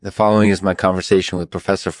The following is my conversation with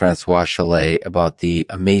Professor François Chollet about the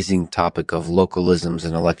amazing topic of localisms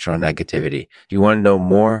and electronegativity. Do you want to know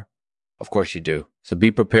more? Of course you do. So be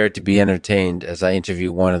prepared to be entertained as I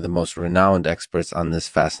interview one of the most renowned experts on this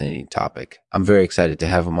fascinating topic. I'm very excited to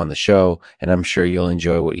have him on the show, and I'm sure you'll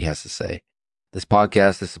enjoy what he has to say. This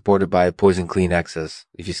podcast is supported by Poison Clean Access.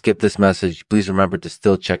 If you skip this message, please remember to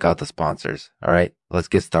still check out the sponsors. All right, let's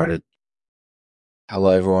get started. Hello,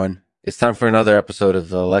 everyone. It's time for another episode of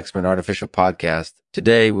the Lexman Artificial Podcast.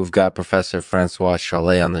 Today, we've got Professor François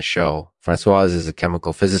Chollet on the show. François is a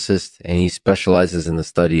chemical physicist, and he specializes in the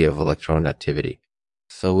study of electronegativity.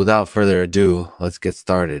 So without further ado, let's get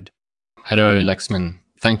started. Hello, Lexman.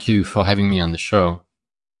 Thank you for having me on the show.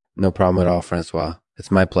 No problem at all, François. It's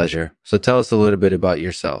my pleasure. So tell us a little bit about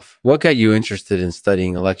yourself. What got you interested in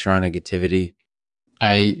studying electronegativity?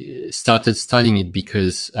 I started studying it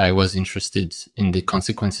because I was interested in the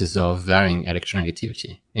consequences of varying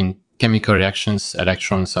electronegativity. In chemical reactions,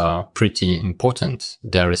 electrons are pretty important.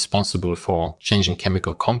 They're responsible for changing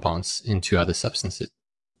chemical compounds into other substances.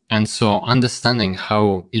 And so understanding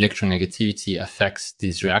how electronegativity affects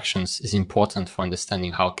these reactions is important for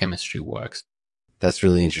understanding how chemistry works. That's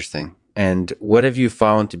really interesting. And what have you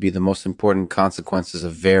found to be the most important consequences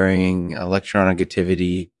of varying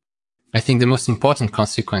electronegativity? I think the most important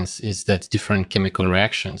consequence is that different chemical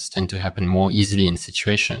reactions tend to happen more easily in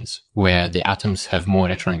situations where the atoms have more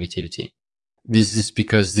electronegativity. This is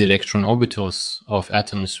because the electron orbitals of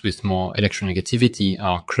atoms with more electronegativity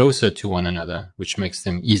are closer to one another, which makes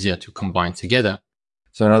them easier to combine together.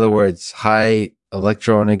 So in other words, high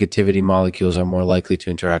electronegativity molecules are more likely to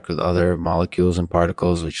interact with other molecules and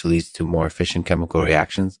particles, which leads to more efficient chemical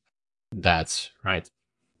reactions? That's right.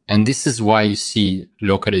 And this is why you see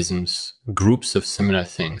localisms, groups of similar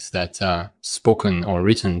things that are spoken or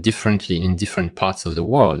written differently in different parts of the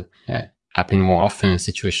world, happen more often in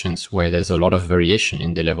situations where there's a lot of variation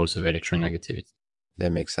in the levels of electronegativity.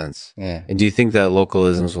 That makes sense. Yeah. And do you think that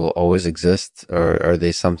localisms will always exist, or are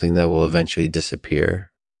they something that will eventually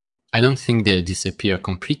disappear? I don't think they'll disappear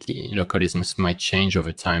completely. Localisms might change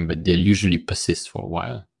over time, but they'll usually persist for a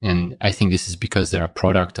while. And I think this is because they're a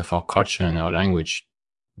product of our culture and our language.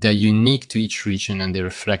 They're unique to each region and they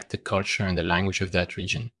reflect the culture and the language of that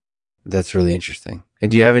region. That's really interesting. And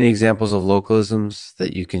do you have any examples of localisms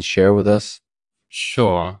that you can share with us?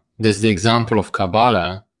 Sure. There's the example of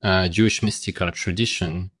Kabbalah, a Jewish mystical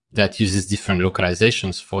tradition that uses different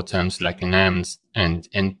localizations for terms like names and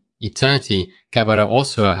eternity. Kabbalah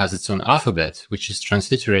also has its own alphabet, which is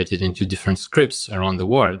transliterated into different scripts around the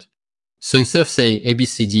world. So instead of say A, B,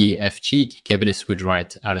 C, D, F, G, Kabbalists would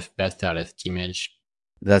write Aleph, Bet, Aleph, Gimel.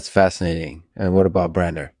 That's fascinating. And what about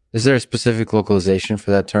Brander? Is there a specific localization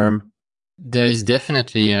for that term? There is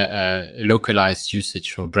definitely a localized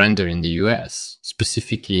usage for Brander in the US,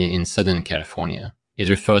 specifically in Southern California. It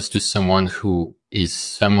refers to someone who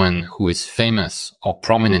is famous or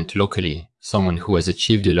prominent locally, someone who has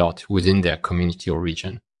achieved a lot within their community or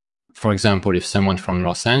region. For example, if someone from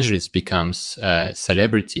Los Angeles becomes a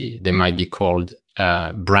celebrity, they might be called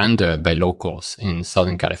Brander by locals in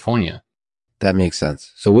Southern California. That makes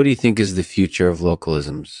sense. So what do you think is the future of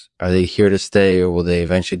localisms? Are they here to stay, or will they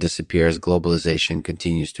eventually disappear as globalization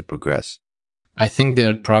continues to progress? I think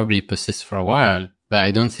they'll probably persist for a while, but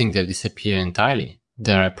I don't think they'll disappear entirely.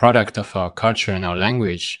 They're a product of our culture and our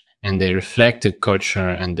language, and they reflect the culture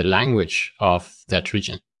and the language of that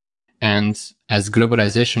region. And as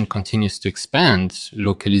globalization continues to expand,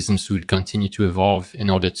 localisms will continue to evolve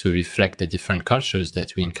in order to reflect the different cultures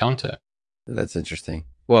that we encounter. That's interesting.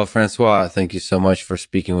 Well, François, thank you so much for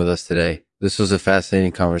speaking with us today. This was a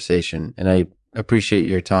fascinating conversation, and I appreciate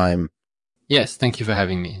your time. Yes, thank you for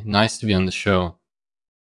having me. Nice to be on the show.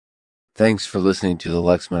 Thanks for listening to the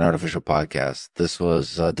Lexman Artificial Podcast. This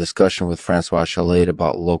was a discussion with François Chollet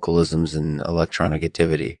about localisms and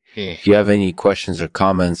electronegativity. If you have any questions or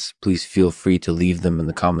comments, please feel free to leave them in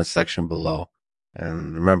the comments section below.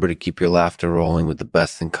 And remember to keep your laughter rolling with the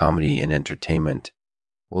best in comedy and entertainment.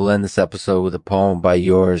 We'll end this episode with a poem by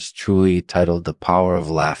yours truly titled The Power of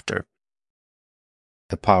Laughter.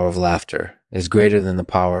 The power of laughter is greater than the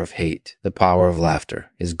power of hate. The power of laughter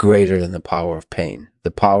is greater than the power of pain.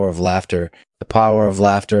 The power of laughter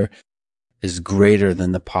is greater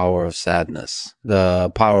than the power of sadness. The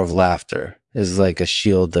power of laughter is like a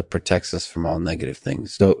shield that protects us from all negative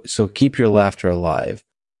things. So keep your laughter alive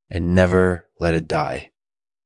and never let it die.